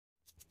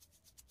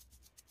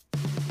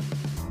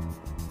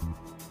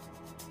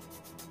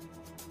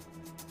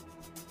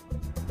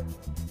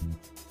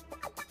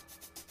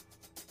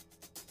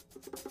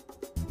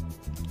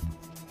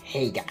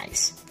Hey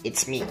guys,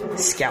 it's me,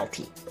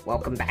 Skelty.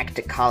 Welcome back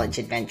to College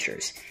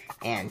Adventures,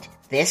 and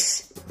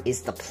this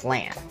is the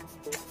plan.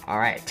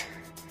 Alright,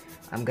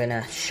 I'm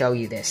gonna show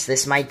you this.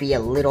 This might be a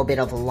little bit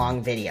of a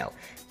long video,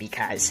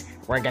 because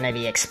we're gonna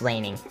be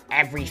explaining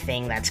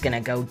everything that's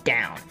gonna go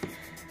down.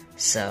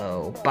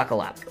 So, buckle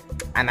up.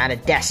 I'm at a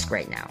desk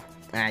right now,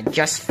 and I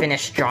just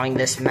finished drawing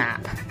this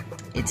map.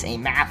 It's a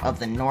map of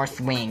the north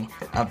wing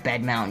of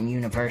Bed Mountain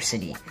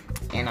University,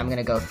 and I'm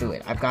gonna go through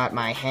it. I've got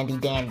my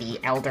handy-dandy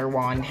Elder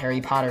Wand Harry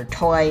Potter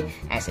toy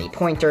as a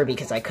pointer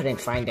because I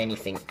couldn't find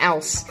anything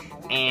else,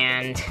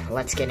 and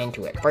let's get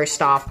into it.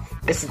 First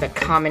off, this is the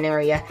common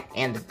area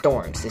and the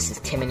dorms. This is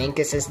Tim and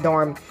Incus's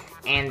dorm,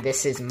 and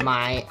this is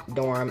my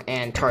dorm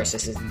and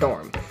Tarsus's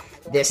dorm.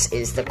 This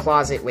is the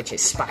closet, which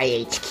is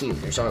Spy HQ.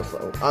 There's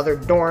also other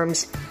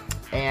dorms,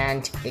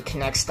 and it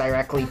connects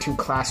directly to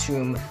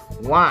Classroom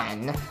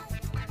 1,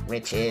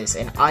 which is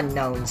an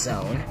unknown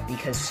zone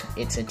because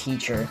it's a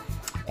teacher,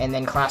 and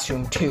then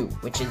Classroom 2,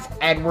 which is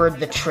Edward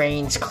the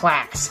Train's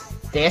class.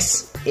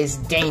 This is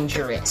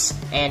dangerous,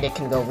 and it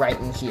can go right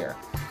in here.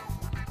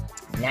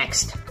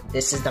 Next,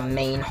 this is the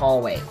main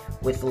hallway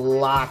with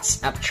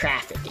lots of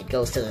traffic. It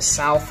goes to the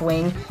south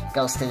wing,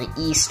 goes to the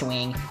east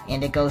wing,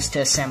 and it goes to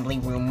Assembly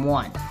Room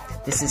 1.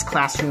 This is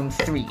Classroom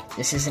 3.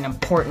 This is an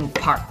important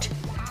part.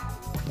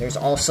 There's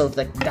also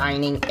the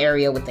dining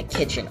area with the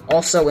kitchen,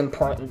 also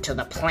important to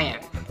the plan.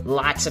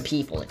 Lots of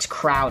people, it's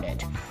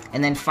crowded.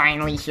 And then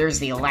finally, here's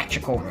the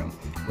electrical room,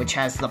 which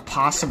has the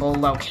possible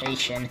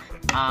location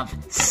of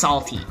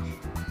Salty.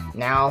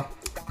 Now,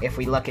 if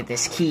we look at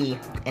this key,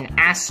 an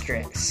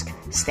asterisk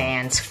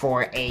stands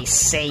for a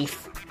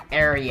safe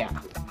area.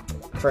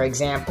 For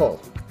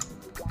example,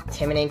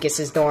 Tim and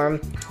Incus's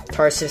dorm,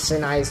 Tarsus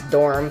and I's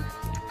dorm,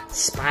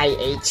 Spy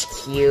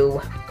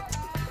HQ,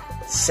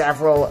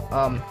 several,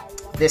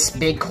 this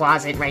big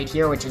closet right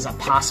here, which is a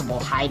possible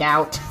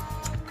hideout,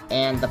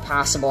 and the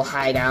possible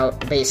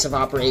hideout, base of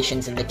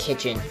operations, in the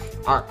kitchen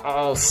are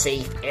all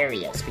safe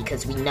areas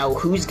because we know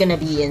who's going to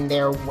be in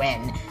there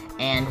when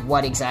and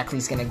what exactly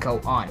is going to go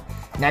on.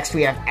 Next,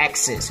 we have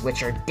X's,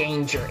 which are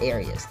danger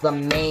areas. The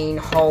main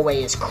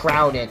hallway is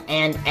crowded,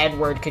 and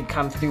Edward could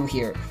come through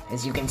here,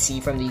 as you can see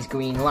from these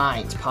green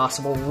lines.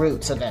 Possible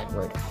routes of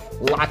Edward.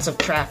 Lots of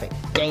traffic.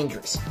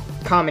 Dangerous.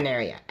 Common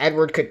area.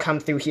 Edward could come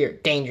through here.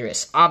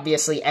 Dangerous.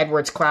 Obviously,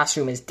 Edward's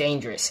classroom is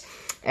dangerous.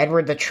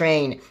 Edward the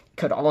Train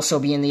could also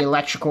be in the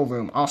electrical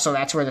room. Also,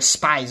 that's where the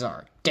spies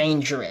are.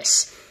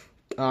 Dangerous.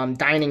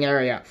 Dining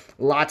area.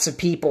 Lots of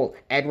people.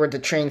 Edward the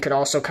Train could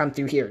also come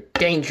through here.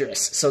 Dangerous.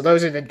 So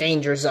those are the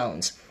danger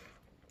zones.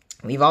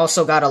 We've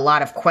also got a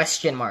lot of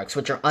question marks,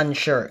 which are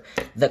unsure.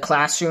 The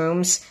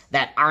classrooms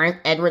that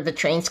aren't Edward the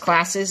Train's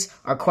classes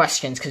are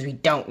questions because we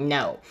don't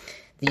know.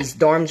 These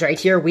dorms right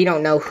here, we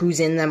don't know who's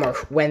in them or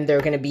when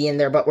they're going to be in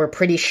there, but we're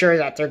pretty sure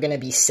that they're going to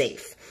be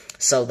safe.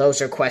 So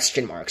those are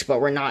question marks, but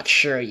we're not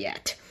sure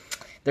yet.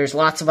 There's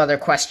lots of other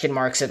question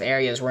marks of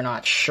areas we're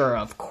not sure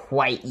of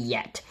quite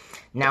yet.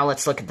 Now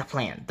let's look at the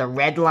plan. The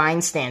red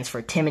line stands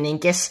for Tim and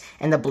Incus,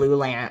 and the blue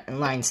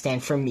line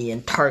stands for me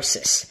and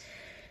Tarsus.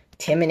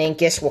 Tim and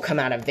Incus will come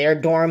out of their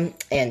dorm,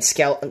 and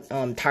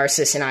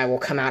Tarsus and I will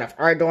come out of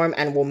our dorm,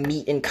 and we'll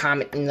meet in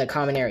the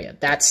common area.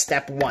 That's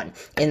step 1,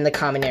 in the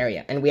common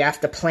area. And we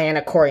have to plan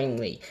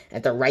accordingly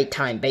at the right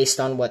time based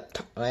on what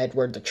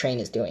Edward the Train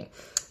is doing.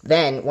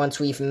 Then, once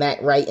we've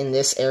met right in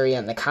this area,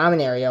 in the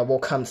common area, we'll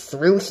come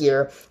through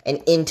here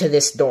and into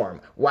this dorm.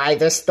 Why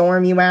this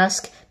dorm, you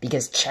ask?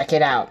 Because check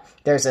it out.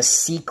 There's a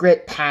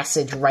secret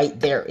passage right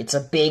there. It's a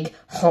big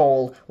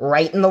hole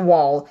right in the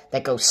wall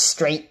that goes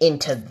straight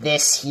into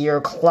this here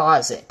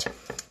closet.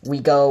 We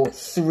go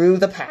through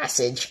the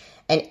passage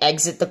and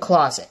exit the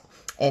closet.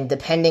 And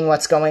depending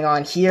what's going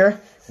on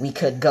here, we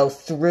could go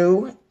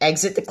through,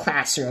 exit the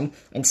classroom,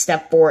 and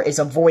step 4 is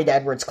avoid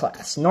Edward's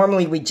class.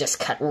 Normally, we just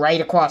cut right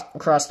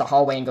across the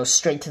hallway and go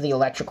straight to the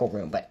electrical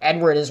room, but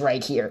Edward is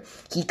right here.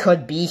 He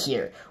could be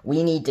here.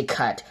 We need to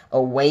cut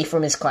away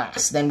from his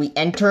class. Then we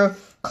enter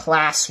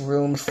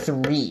Classroom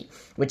 3,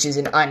 which is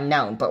an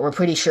unknown, but we're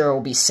pretty sure it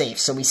will be safe.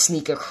 So we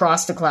sneak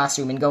across the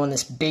classroom and go in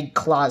this big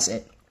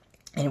closet,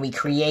 and we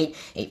create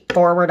a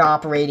forward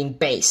operating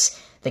base.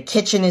 The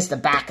kitchen is the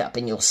backup,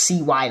 and you'll see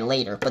why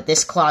later, but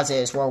this closet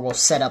is where we'll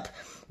set up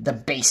the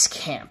base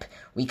camp.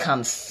 We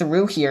come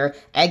through here,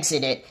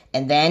 exit it,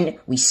 and then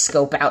we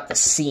scope out the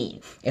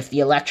scene. If the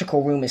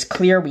electrical room is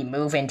clear, we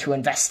move in to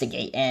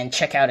investigate and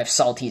check out if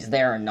Salty's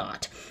there or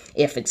not.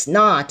 If it's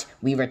not,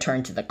 we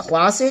return to the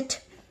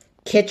closet,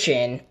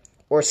 kitchen,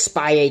 or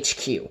Spy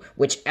HQ,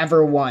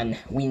 whichever one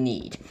we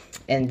need.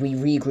 And we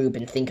regroup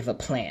and think of a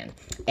plan.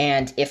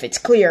 And if it's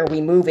clear,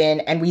 we move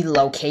in and we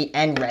locate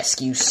and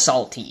rescue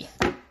Salty.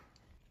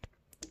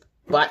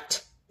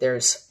 But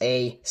there's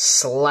a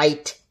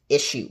slight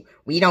issue.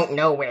 We don't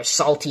know where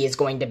Salty is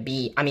going to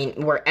be. I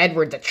mean, where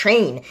Edward the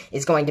Train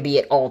is going to be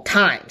at all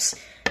times.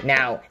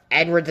 Now,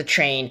 Edward the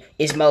Train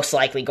is most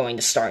likely going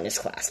to start in his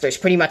class. There's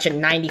pretty much a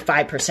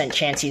 95%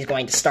 chance he's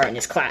going to start in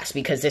his class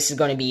because this is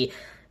going to be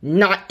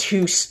not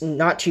too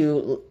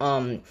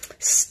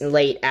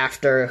late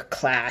after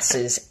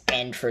classes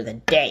end for the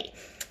day.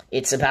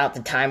 It's about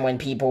the time when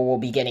people will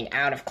be getting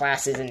out of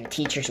classes and the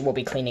teachers will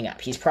be cleaning up.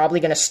 He's probably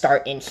going to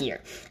start in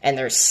here. And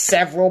there's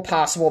several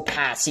possible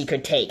paths he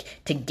could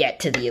take to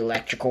get to the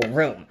electrical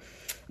room.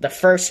 The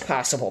first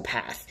possible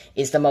path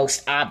is the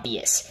most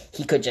obvious.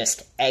 He could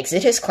just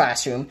exit his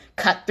classroom,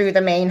 cut through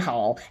the main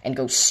hall, and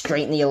go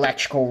straight in the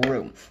electrical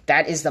room.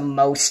 That is the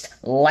most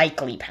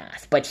likely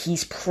path, but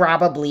he's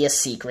probably a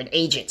secret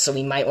agent, so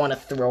he might want to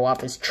throw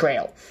off his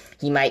trail.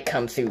 He might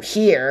come through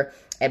here,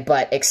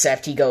 but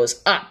except he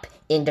goes up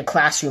into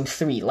classroom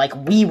 3, like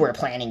we were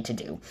planning to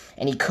do.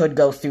 And he could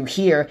go through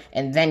here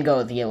and then go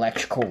to the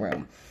electrical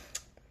room.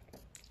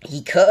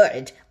 He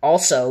could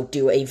also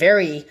do a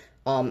very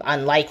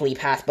unlikely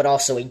path, but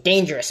also a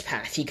dangerous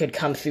path. He could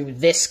come through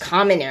this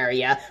common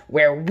area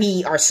where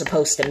we are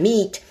supposed to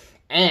meet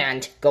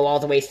and go all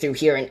the way through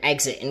here and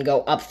exit and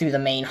go up through the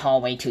main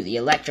hallway to the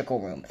electrical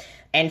room.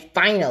 And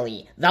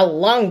finally, the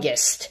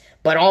longest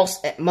but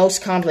also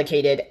most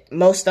complicated,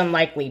 most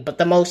unlikely, but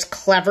the most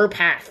clever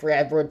path for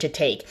Edward to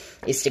take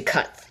is to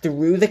cut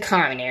through the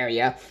common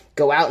area,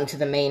 go out into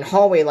the main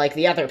hallway like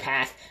the other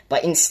path,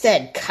 but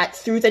instead cut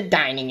through the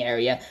dining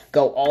area,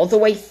 go all the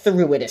way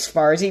through it as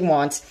far as he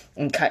wants,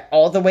 and cut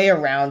all the way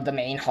around the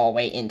main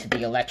hallway into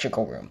the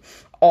electrical room.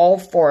 All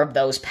 4 of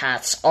those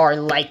paths are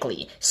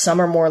likely.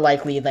 Some are more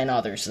likely than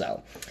others,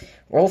 though.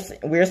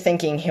 We're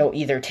thinking he'll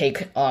either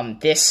take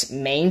this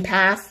main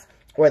path,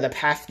 or the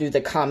path through the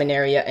common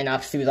area and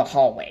up through the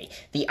hallway.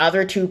 The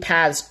other 2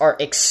 paths are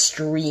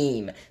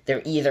extreme.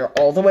 They're either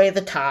all the way at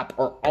the top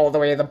or all the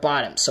way at the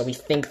bottom, so we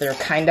think they're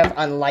kind of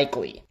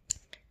unlikely.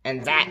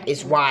 And that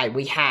is why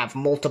we have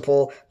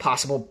multiple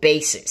possible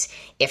bases.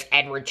 If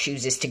Edward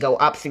chooses to go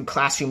up through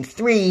classroom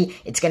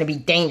 3, it's going to be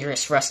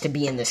dangerous for us to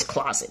be in this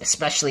closet,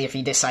 especially if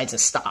he decides to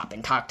stop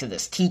and talk to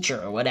this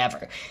teacher or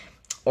whatever.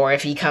 Or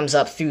if he comes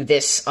up through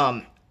this,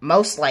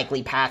 most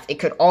likely path, it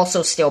could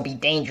also still be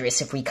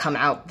dangerous if we come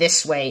out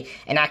this way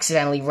and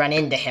accidentally run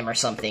into him or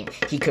something.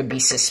 He could be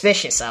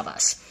suspicious of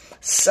us.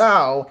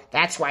 So,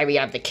 that's why we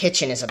have the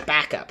kitchen as a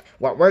backup.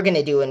 What we're going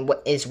to do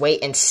is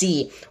wait and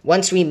see.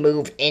 Once we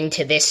move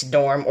into this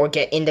dorm or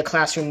get into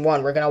classroom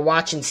 1, we're going to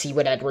watch and see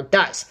what Edward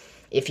does.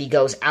 If he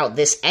goes out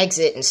this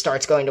exit and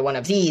starts going to one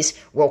of these,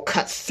 we'll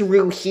cut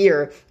through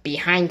here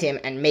behind him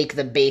and make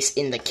the base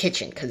in the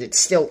kitchen, because it's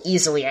still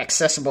easily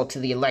accessible to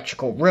the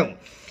electrical room.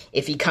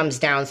 If he comes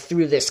down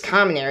through this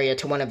common area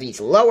to one of these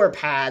lower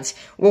paths,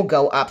 we'll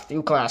go up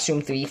through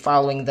classroom 3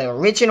 following the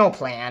original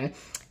plan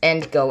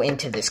and go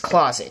into this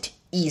closet.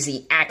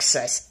 Easy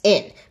access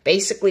in.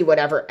 Basically,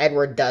 whatever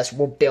Edward does,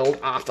 we'll build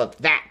off of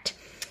that.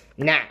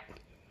 Now,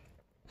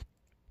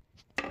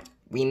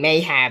 we may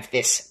have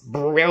this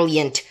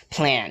brilliant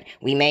plan.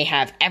 We may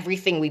have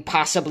everything we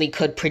possibly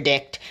could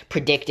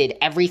predicted,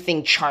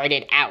 everything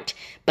charted out.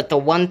 But the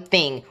one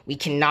thing we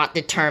cannot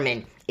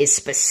determine is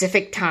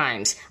specific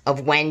times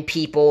of when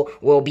people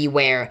will be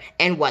where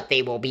and what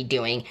they will be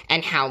doing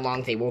and how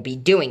long they will be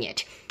doing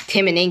it.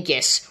 Tim and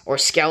Ingus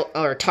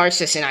or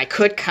Tarsus and I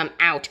could come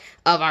out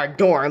of our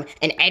dorm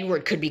and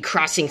Edward could be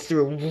crossing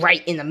through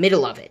right in the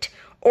middle of it.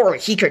 Or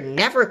he could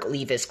never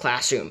leave his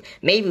classroom.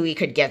 Maybe we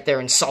could get there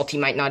and Salty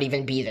might not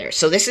even be there.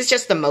 So this is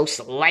just the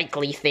most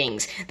likely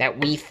things that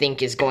we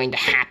think is going to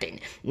happen.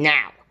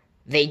 Now,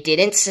 they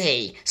didn't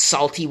say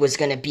Salty was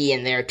going to be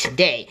in there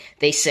today.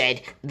 They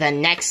said the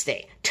next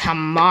day.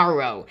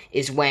 Tomorrow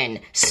is when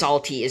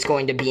Salty is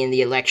going to be in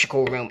the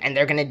electrical room, and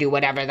they're going to do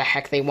whatever the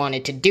heck they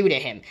wanted to do to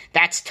him.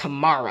 That's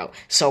tomorrow.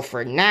 So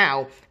for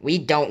now, we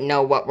don't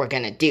know what we're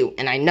going to do.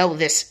 And I know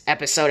this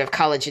episode of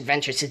College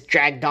Adventures is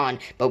dragged on,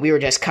 but we were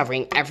just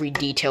covering every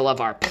detail of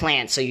our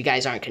plan, so you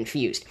guys aren't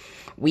confused.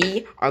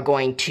 We are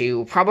going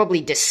to probably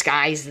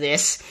disguise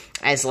this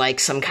as like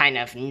some kind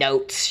of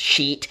notes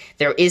sheet.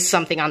 There is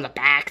something on the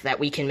back that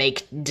we can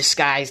make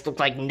disguised look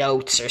like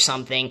notes or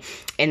something.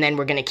 And then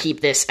we're going to keep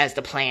this as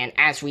the plan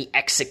as we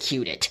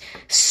execute it.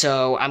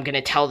 So I'm going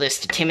to tell this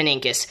to Tim and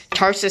Ingus.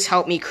 Tarsus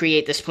helped me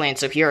create this plan,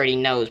 so he already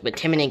knows, but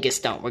Tim and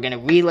Ingus don't. We're going to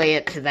relay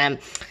it to them.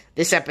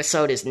 This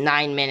episode is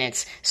 9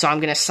 minutes, so I'm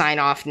going to sign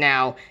off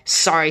now.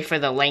 Sorry for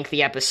the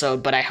lengthy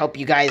episode, but I hope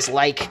you guys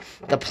like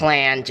the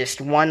plan.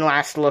 Just one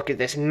last look at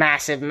this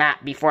massive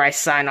map before I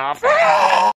sign off.